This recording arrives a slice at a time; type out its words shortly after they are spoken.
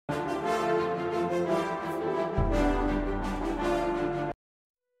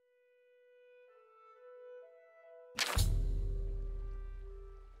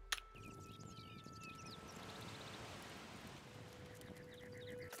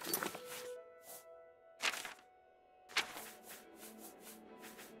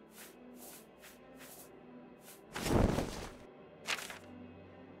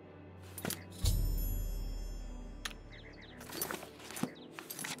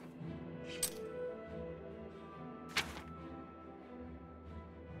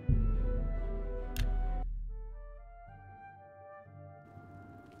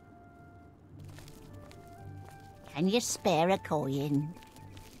Can you spare a coin?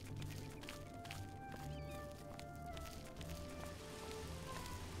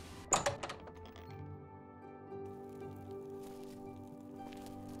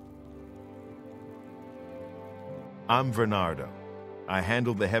 I'm Bernardo. I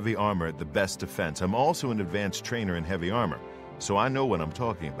handle the heavy armor at the best defense. I'm also an advanced trainer in heavy armor, so I know what I'm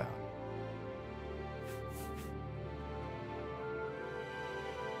talking about.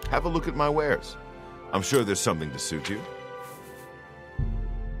 Have a look at my wares. I'm sure there's something to suit you.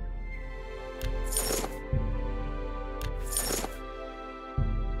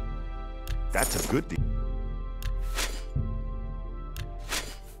 That's a good deal.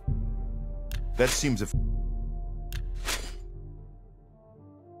 That seems a...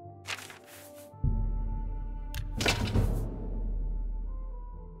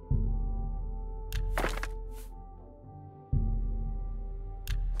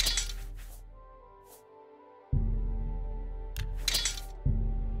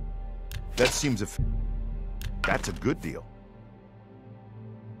 That seems a... That's a good deal.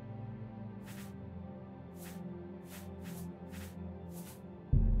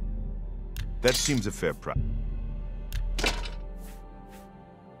 That seems a fair price.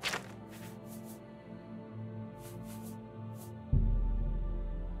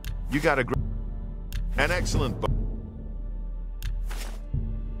 You got an excellent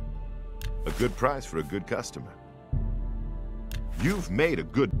a good price for a good customer. You've made a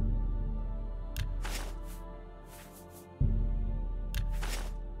good...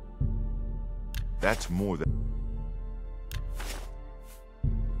 That's more than...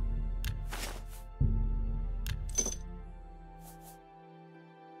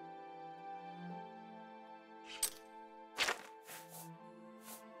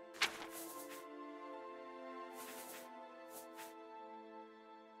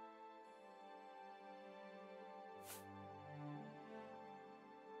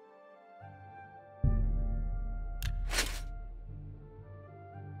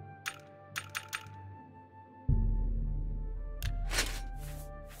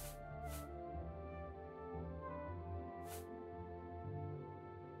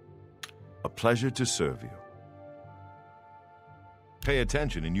 A pleasure to serve you. Pay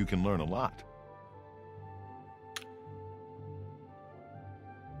attention and you can learn a lot.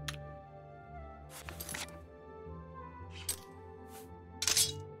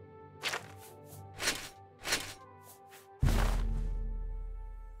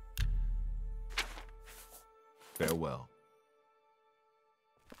 Farewell.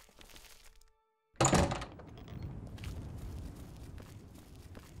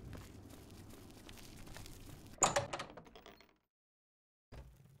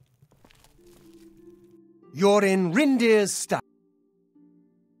 You're in Rindir's stuff.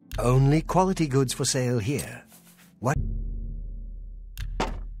 Only quality goods for sale here. What?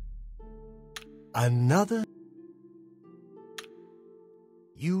 Another?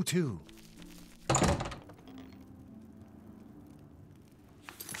 You too.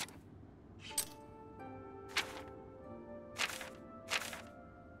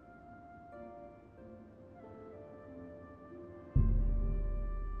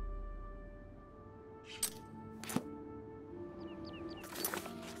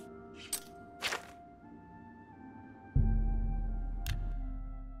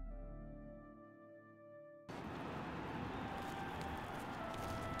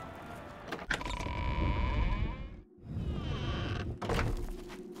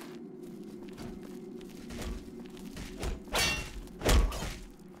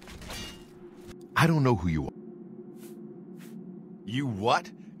 I don't know who you are. You what?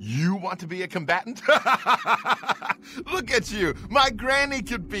 You want to be a combatant? Look at you! My granny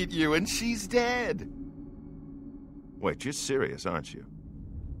could beat you, and she's dead. Wait, you're serious, aren't you?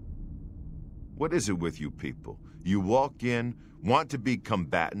 What is it with you people? You walk in, want to be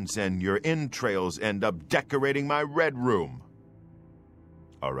combatants, and your entrails end up decorating my red room.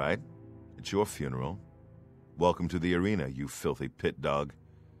 All right, it's your funeral. Welcome to the arena, you filthy pit dog.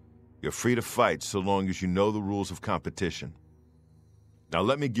 You're free to fight so long as you know the rules of competition. Now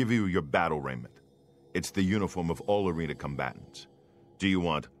let me give you your battle raiment. It's the uniform of all arena combatants. Do you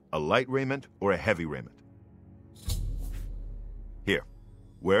want a light raiment or a heavy raiment? Here,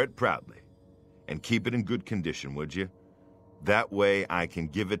 wear it proudly. And keep it in good condition, would you? That way I can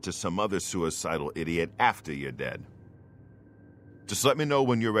give it to some other suicidal idiot after you're dead. Just let me know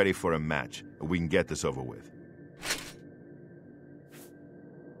when you're ready for a match, and we can get this over with.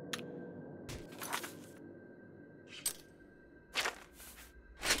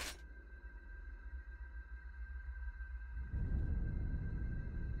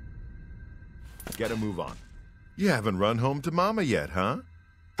 Get a move on. You haven't run home to Mama yet, huh?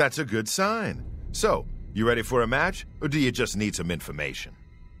 That's a good sign. So, you ready for a match, or do you just need some information?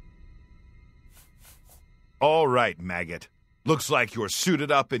 All right, maggot. Looks like you're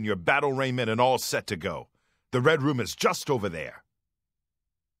suited up in your battle raiment and all set to go. The Red Room is just over there.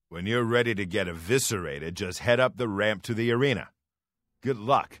 When you're ready to get eviscerated, just head up the ramp to the arena. Good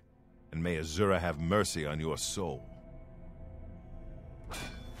luck, and may Azura have mercy on your soul.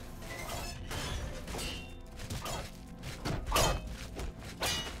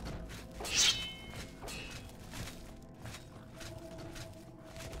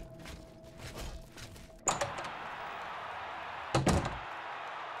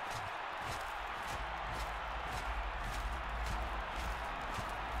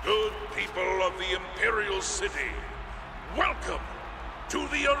 Good people of the Imperial City, welcome to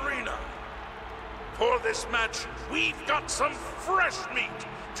the arena. For this match, we've got some fresh meat,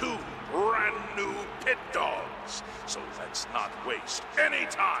 2 brand new pit dogs. So let's not waste any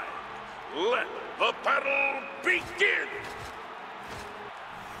time. Let the battle begin!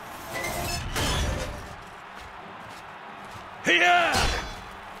 Here!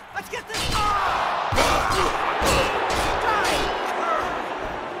 Let's get this.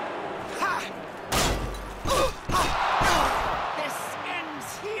 This ends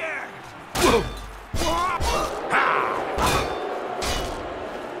here. This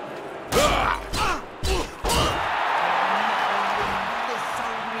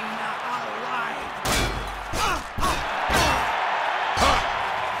arena alive.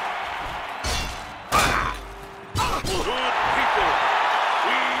 Good people,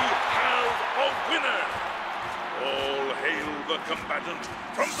 we have a winner! All hail the combatant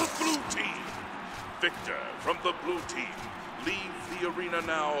from the blue team! Victor from the blue team, leave the arena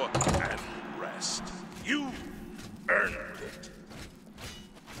now and rest. You earned it.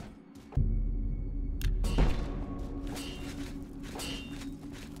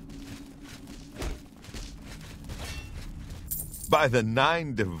 By the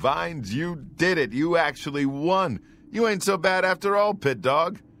 9 divines, you did it. You actually won. You ain't so bad after all, Pit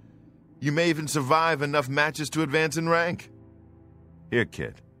Dog. You may even survive enough matches to advance in rank. Here,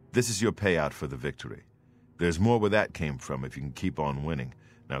 kid. This is your payout for the victory. There's more where that came from if you can keep on winning.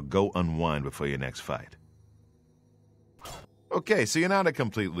 Now go unwind before your next fight. Okay, so you're not a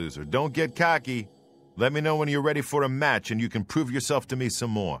complete loser. Don't get cocky. Let me know when you're ready for a match and you can prove yourself to me some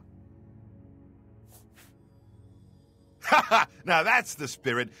more. Ha! Now that's the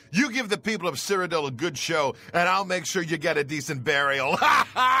spirit. You give the people of Cyrodiil a good show, and I'll make sure you get a decent burial. Ha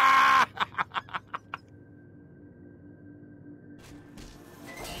ha!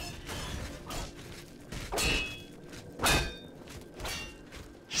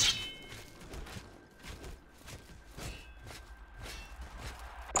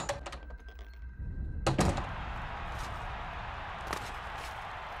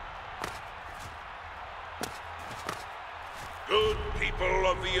 Good people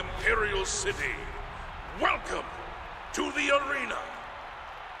of the Imperial City, welcome to the arena.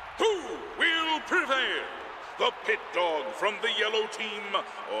 Who will prevail? The pit dog from the yellow team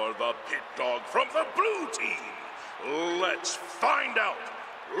or the pit dog from the blue team? Let's find out.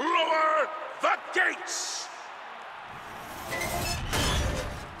 Lower the gates!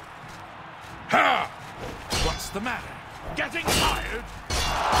 Ha! What's the matter? Getting tired?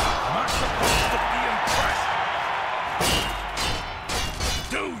 Am I supposed to be impressed?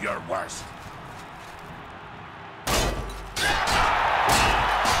 Do your worst.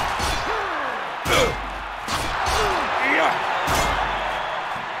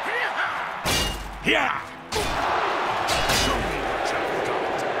 Yeah! Show me what you've got.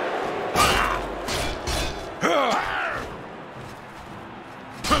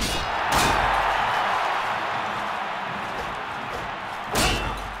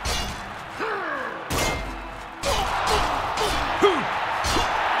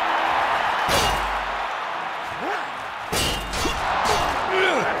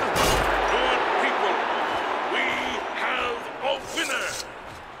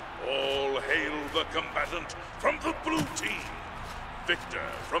 Combatant from the blue team. Victor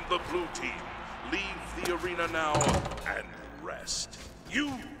from the blue team, leave the arena now and rest.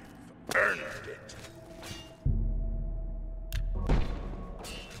 You've earned it.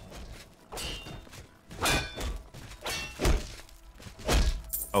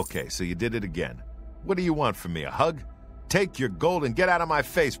 Okay, so you did it again. What do you want from me, a hug? Take your gold and get out of my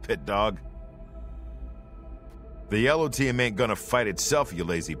face, Pit Dog. The yellow team ain't gonna fight itself, you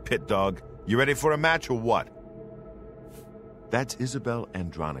lazy pit dog. You ready for a match or what? That's Isabel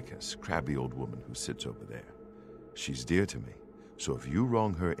Andronicus, crabby old woman who sits over there. She's dear to me, so if you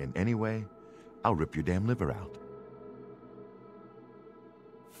wrong her in any way, I'll rip your damn liver out.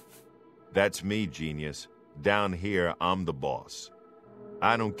 That's me, genius. Down here, I'm the boss.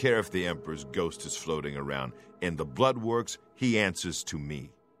 I don't care if the Emperor's ghost is floating around. In the Bloodworks, he answers to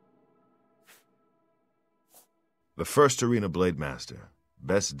me. The first Arena Blade Master,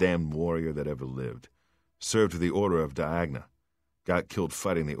 best damned warrior that ever lived, served the Order of Diagna, got killed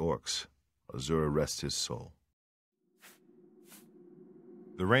fighting the Orcs. Azura rest his soul.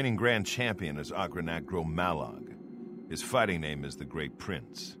 The reigning Grand Champion is Agranagro Malog. His fighting name is the Great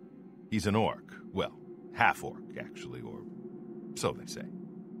Prince. He's an orc. Well, half-orc, actually, or so they say.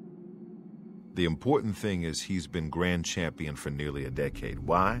 The important thing is he's been Grand Champion for nearly a decade.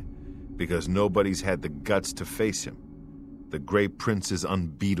 Why? Because nobody's had the guts to face him. The Great Prince is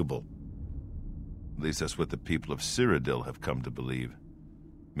unbeatable. At least that's what the people of Cyrodiil have come to believe.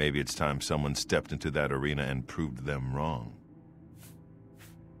 Maybe it's time someone stepped into that arena and proved them wrong.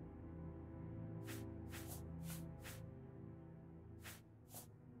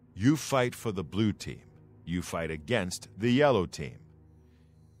 You fight for the blue team. You fight against the yellow team.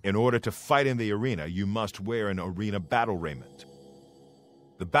 In order to fight in the arena, you must wear an arena battle raiment.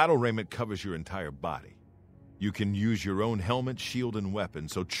 The battle raiment covers your entire body. You can use your own helmet, shield, and weapon,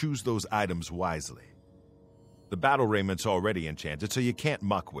 so choose those items wisely. The battle raiment's already enchanted, so you can't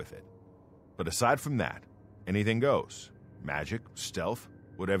muck with it. But aside from that, anything goes. Magic, stealth,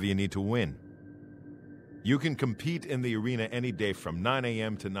 whatever you need to win. You can compete in the arena any day from 9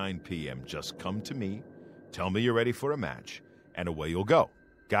 a.m. to 9 p.m. Just come to me, tell me you're ready for a match, and away you'll go.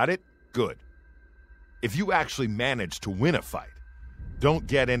 Got it? Good. If you actually manage to win a fight, don't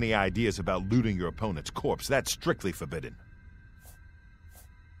get any ideas about looting your opponent's corpse. That's strictly forbidden.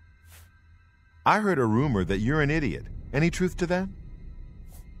 I heard a rumor that you're an idiot. Any truth to that?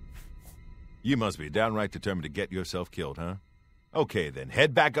 You must be downright determined to get yourself killed, huh? Okay, then,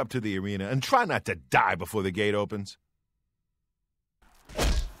 head back up to the arena and try not to die before the gate opens.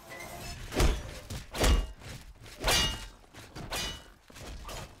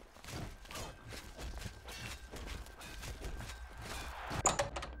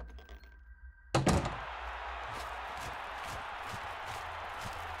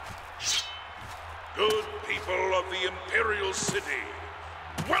 Good people of the Imperial City,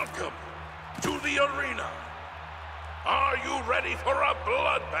 welcome to the arena. Are you ready for a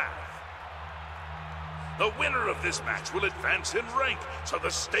bloodbath? The winner of this match will advance in rank, so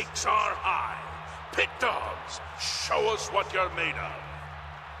the stakes are high. Pit dogs, show us what you're made of.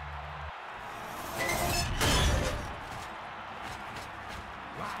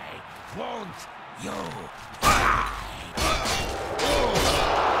 Why won't you?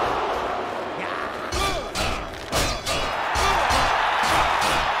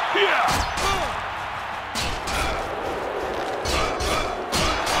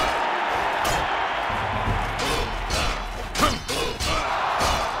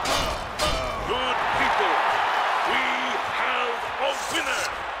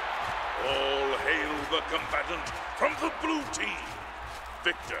 Combatant from the blue team.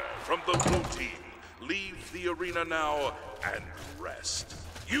 Victor from the blue team. Leave the arena now and rest.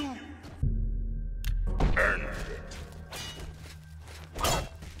 You earned it.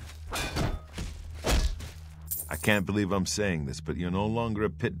 I can't believe I'm saying this, but you're no longer a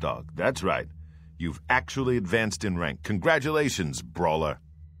pit dog. That's right. You've actually advanced in rank. Congratulations, brawler.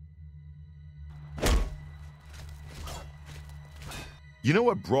 You know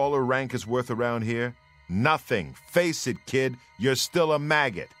what brawler rank is worth around here? Nothing. Face it, kid. You're still a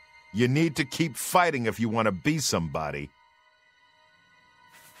maggot. You need to keep fighting if you want to be somebody.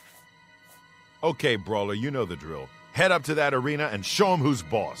 Okay, brawler, you know the drill. Head up to that arena and show 'em who's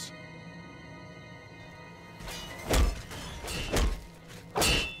boss.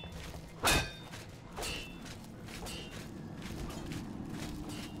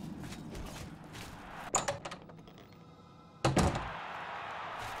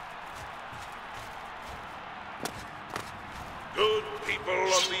 Good people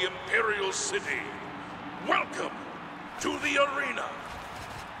of the Imperial City, welcome to the arena.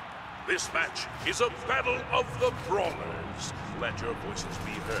 This match is a battle of the brawlers. Let your voices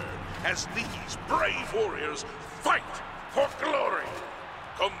be heard as these brave warriors fight for glory.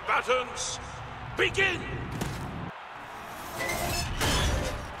 Combatants, begin!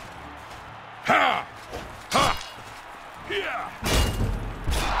 Ha! Ha! Yeah!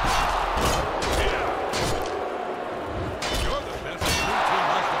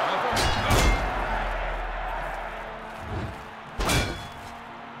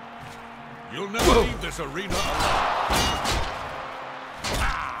 You'll never leave this arena alive.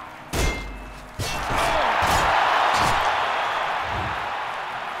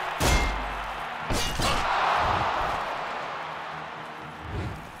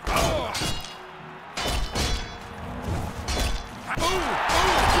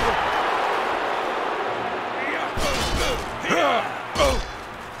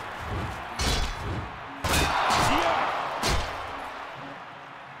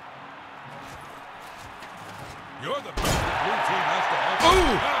 You're the best the blue team has to offer.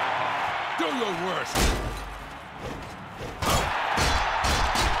 Ooh! Now, do your worst.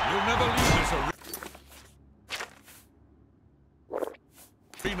 You'll never leave this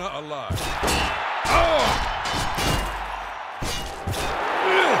arena alive. Oh!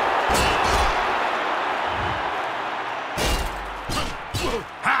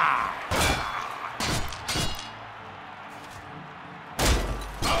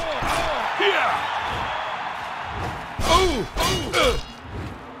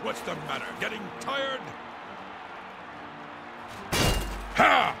 What's the matter? Getting tired?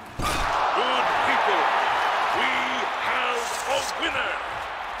 Ha! Good people, we have a winner!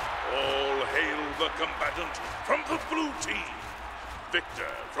 All hail the combatant from the blue team!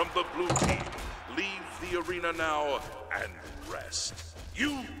 Victor from the blue team, leave the arena now and rest.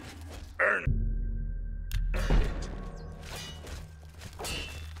 You earned it.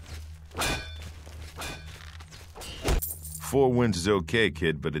 4 wins is okay,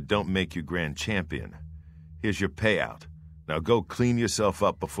 kid, but it don't make you grand champion. Here's your payout. Now go clean yourself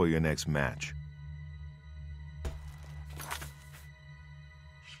up before your next match.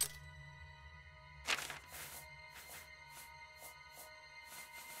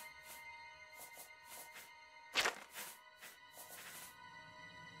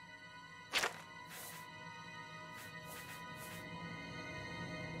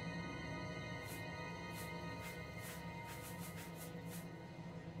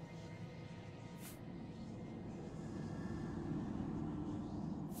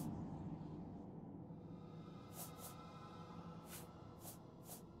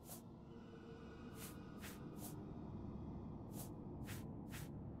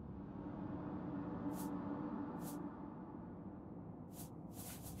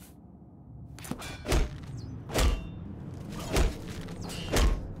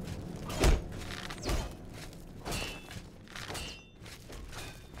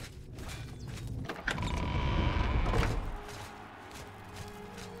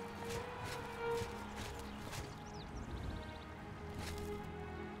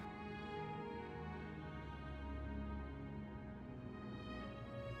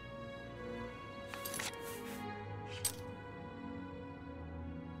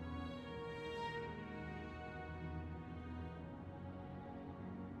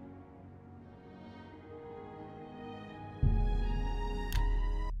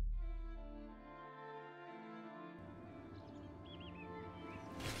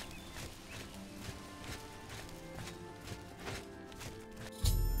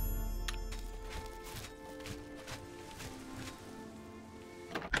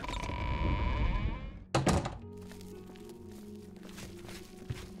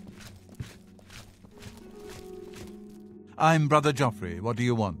 I'm Brother Joffrey. What do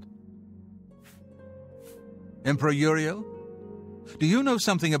you want? Emperor Uriel? Do you know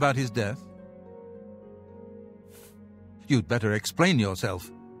something about his death? You'd better explain yourself.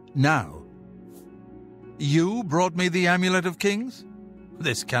 Now. You brought me the Amulet of Kings?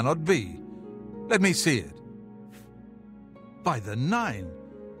 This cannot be. Let me see it. By the Nine!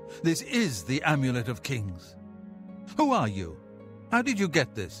 This is the Amulet of Kings. Who are you? How did you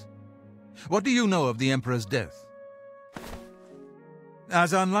get this? What do you know of the Emperor's death?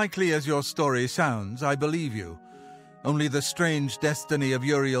 As unlikely as your story sounds, I believe you. Only the strange destiny of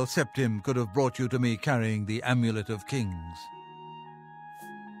Uriel Septim could have brought you to me carrying the Amulet of Kings.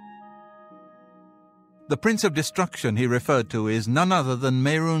 The Prince of Destruction he referred to is none other than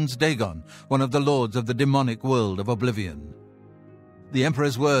Mehrunes Dagon, one of the lords of the demonic world of Oblivion. The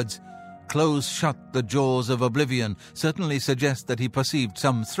Emperor's words, "Close shut the jaws of Oblivion," certainly suggest that he perceived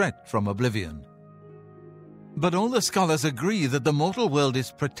some threat from Oblivion. But all the scholars agree that the mortal world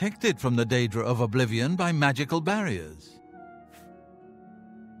is protected from the daedra of Oblivion by magical barriers.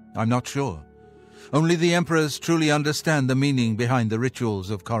 I'm not sure. Only the emperors truly understand the meaning behind the rituals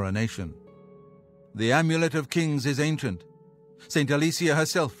of coronation. The Amulet of Kings is ancient. Saint Alicia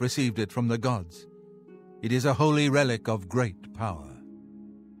herself received it from the gods. It is a holy relic of great power.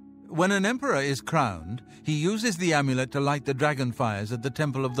 When an emperor is crowned, he uses the amulet to light the dragon fires at the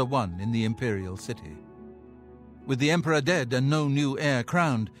Temple of the One in the imperial city. With the emperor dead and no new heir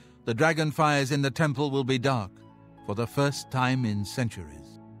crowned, the dragon fires in the temple will be dark, for the first time in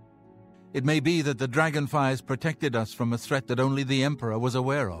centuries. It may be that the dragon fires protected us from a threat that only the emperor was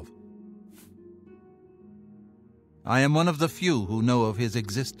aware of. I am one of the few who know of his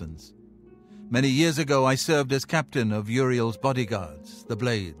existence. Many years ago I served as captain of Uriel's bodyguards, the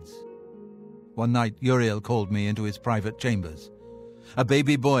Blades. One night Uriel called me into his private chambers. A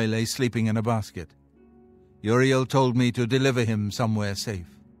baby boy lay sleeping in a basket. Uriel told me to deliver him somewhere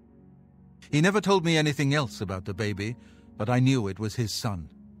safe. He never told me anything else about the baby, but I knew it was his son.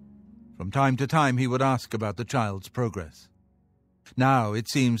 From time to time he would ask about the child's progress. Now it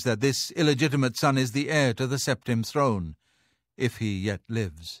seems that this illegitimate son is the heir to the Septim throne, if he yet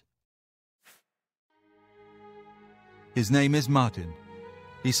lives. His name is Martin.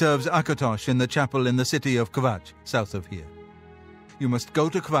 He serves Akatosh in the chapel in the city of Kvatch, south of here. You must go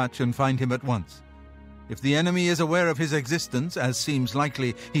to Kvatch and find him at once. If the enemy is aware of his existence, as seems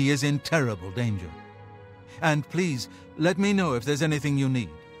likely, he is in terrible danger. And please, let me know if there's anything you need.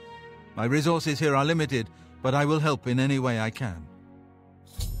 My resources here are limited, but I will help in any way I can.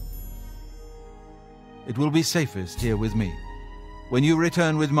 It will be safest here with me. When you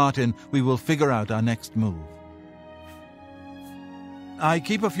return with Martin, we will figure out our next move. I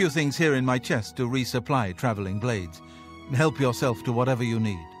keep a few things here in my chest to resupply traveling blades. Help yourself to whatever you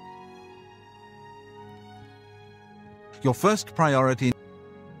need. Your first priority: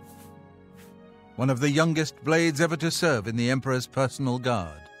 one of the youngest blades ever to serve in the Emperor's personal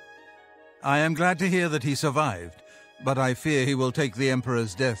guard. I am glad to hear that he survived, but I fear he will take the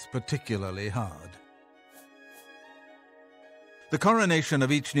Emperor's death particularly hard. The coronation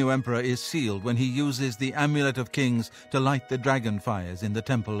of each new emperor is sealed when he uses the Amulet of Kings to light the dragon fires in the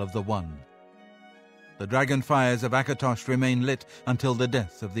Temple of the One. The dragon fires of Akatosh remain lit until the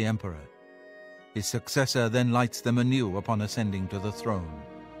death of the emperor. His successor then lights them anew upon ascending to the throne.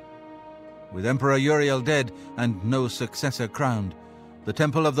 With Emperor Uriel dead and no successor crowned, the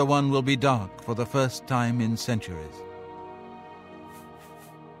Temple of the One will be dark for the first time in centuries.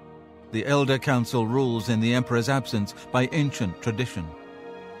 The Elder Council rules in the Emperor's absence by ancient tradition.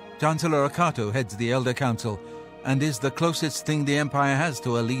 Chancellor Akato heads the Elder Council and is the closest thing the Empire has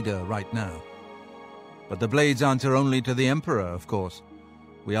to a leader right now. But the Blades answer only to the Emperor, of course.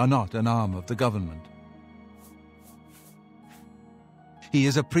 We are not an arm of the government. He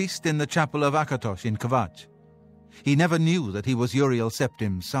is a priest in the chapel of Akatosh in Kvatch. He never knew that he was Uriel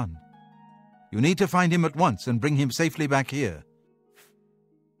Septim's son. You need to find him at once and bring him safely back here.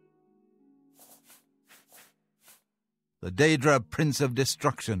 The Daedra Prince of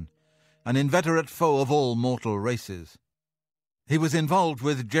Destruction, an inveterate foe of all mortal races. He was involved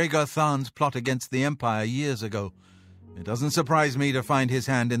with Jagar Tharn's plot against the Empire years ago. It doesn't surprise me to find his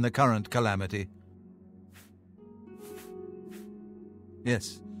hand in the current calamity.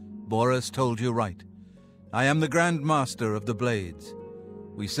 Yes, Boris told you right. I am the Grand Master of the Blades.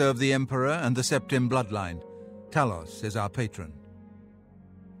 We serve the Emperor and the Septim bloodline. Talos is our patron.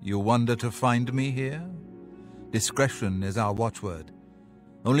 You wonder to find me here? Discretion is our watchword.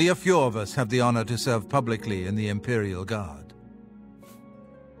 Only a few of us have the honor to serve publicly in the Imperial Guard.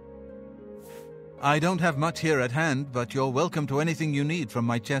 I don't have much here at hand, but you're welcome to anything you need from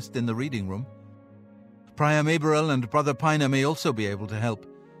my chest in the reading room. Prior Maberel and Brother Piner may also be able to help.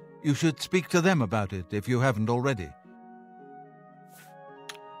 You should speak to them about it if you haven't already.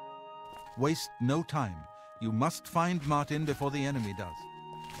 Waste no time. You must find Martin before the enemy does.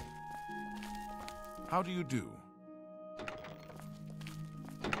 How do you do?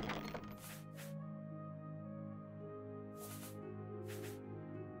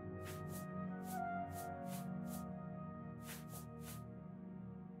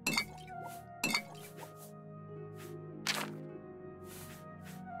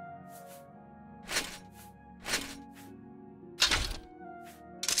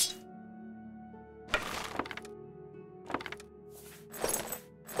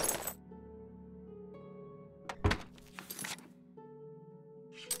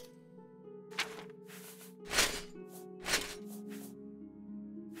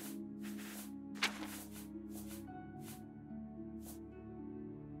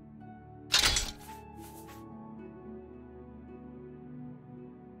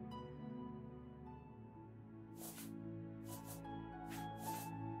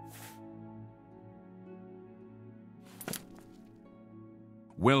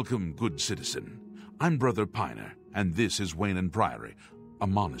 Welcome, good citizen. I'm Brother Piner, and this is Wayne Priory, a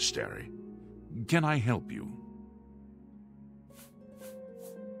monastery. Can I help you?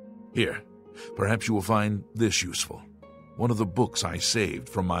 Here, perhaps you will find this useful. One of the books I saved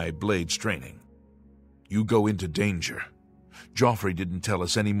from my blades training. You go into danger. Joffrey didn't tell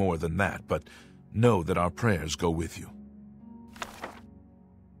us any more than that, but know that our prayers go with you.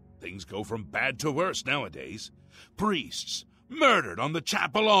 Things go from bad to worse nowadays. Priests murdered on the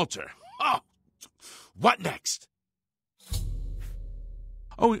chapel altar. Oh, what next?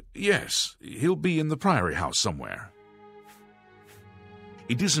 Oh, yes, he'll be in the Priory House somewhere.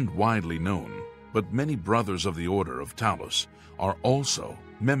 It isn't widely known, but many brothers of the Order of Talos are also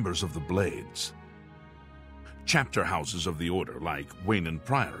members of the Blades. Chapter houses of the Order, like Wayne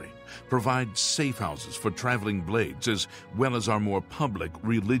Priory, provide safe houses for traveling blades as well as our more public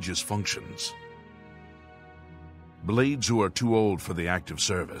religious functions. Blades who are too old for the active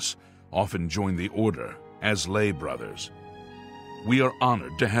service often join the Order as lay brothers. We are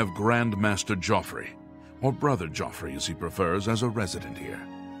honored to have Grand Master Joffrey, or Brother Joffrey as he prefers, as a resident here.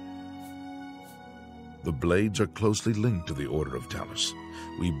 The Blades are closely linked to the Order of Talos.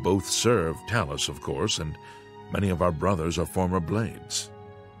 We both serve Talos, of course, and many of our brothers are former Blades.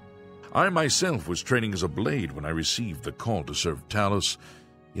 I myself was training as a Blade when I received the call to serve Talos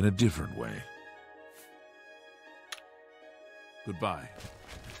in a different way. Goodbye.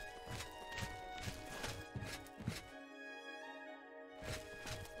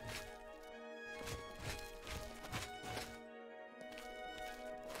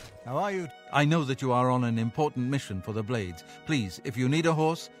 How are you? I know that you are on an important mission for the Blades. Please, if you need a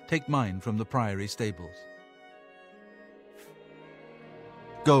horse, take mine from the Priory stables.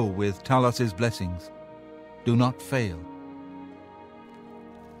 Go with Talos's blessings. Do not fail.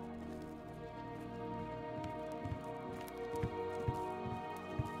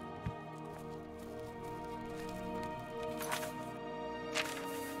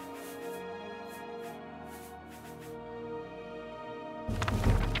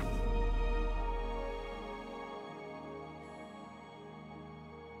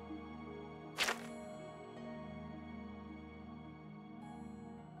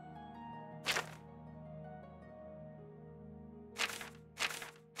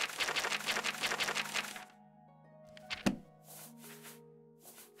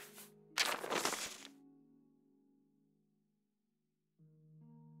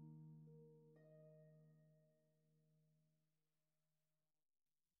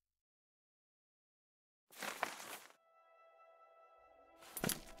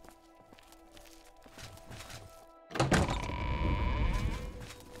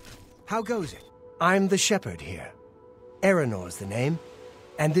 How goes it? I'm the shepherd here. Eranor's the name,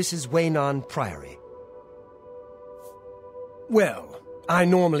 and this is Waynon Priory. Well, I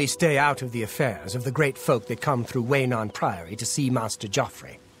normally stay out of the affairs of the great folk that come through Waynon Priory to see Master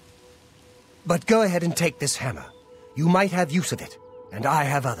Joffrey. But go ahead and take this hammer. You might have use of it, and I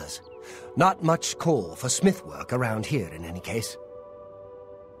have others. Not much call for smith work around here in any case.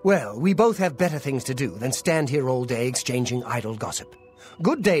 Well, we both have better things to do than stand here all day exchanging idle gossip.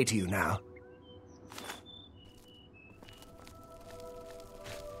 Good day to you now.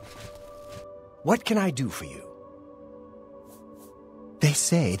 What can I do for you? They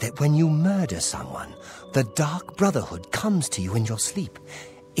say that when you murder someone, the Dark Brotherhood comes to you in your sleep.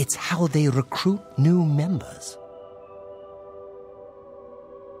 It's how they recruit new members.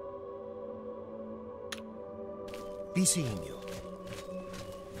 Be seeing you.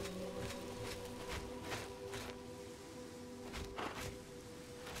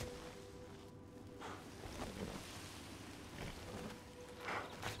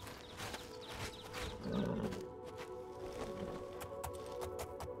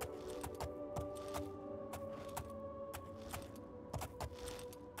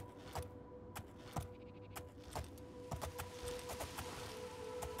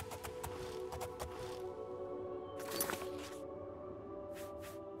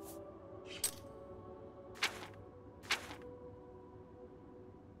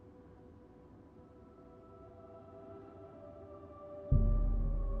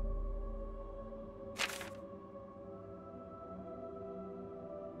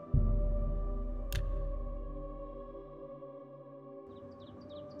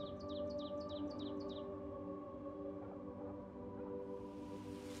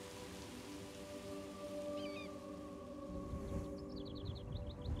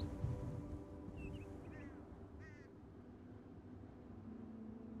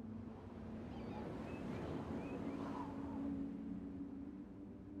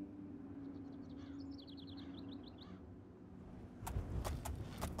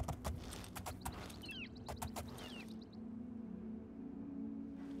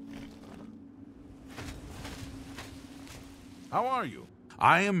 How are you?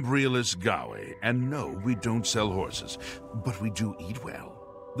 I am Brelis Gawe, and no, we don't sell horses, but we do eat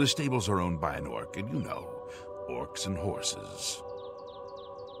well. The stables are owned by an orc, and you know, orcs and horses.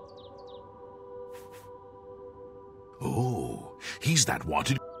 Oh, he's that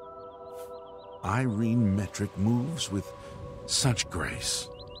wanted. Irene Metric moves with such grace.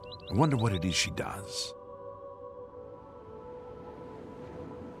 I wonder what it is she does.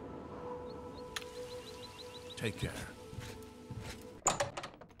 Take care.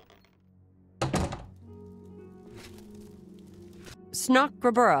 Snock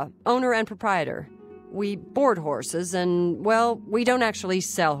Grabura, owner and proprietor. We board horses, and, well, we don't actually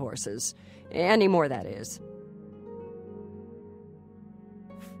sell horses. Anymore, that is.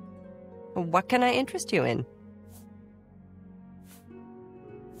 What can I interest you in?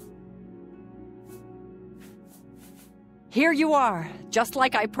 Here you are, just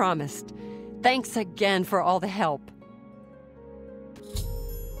like I promised. Thanks again for all the help.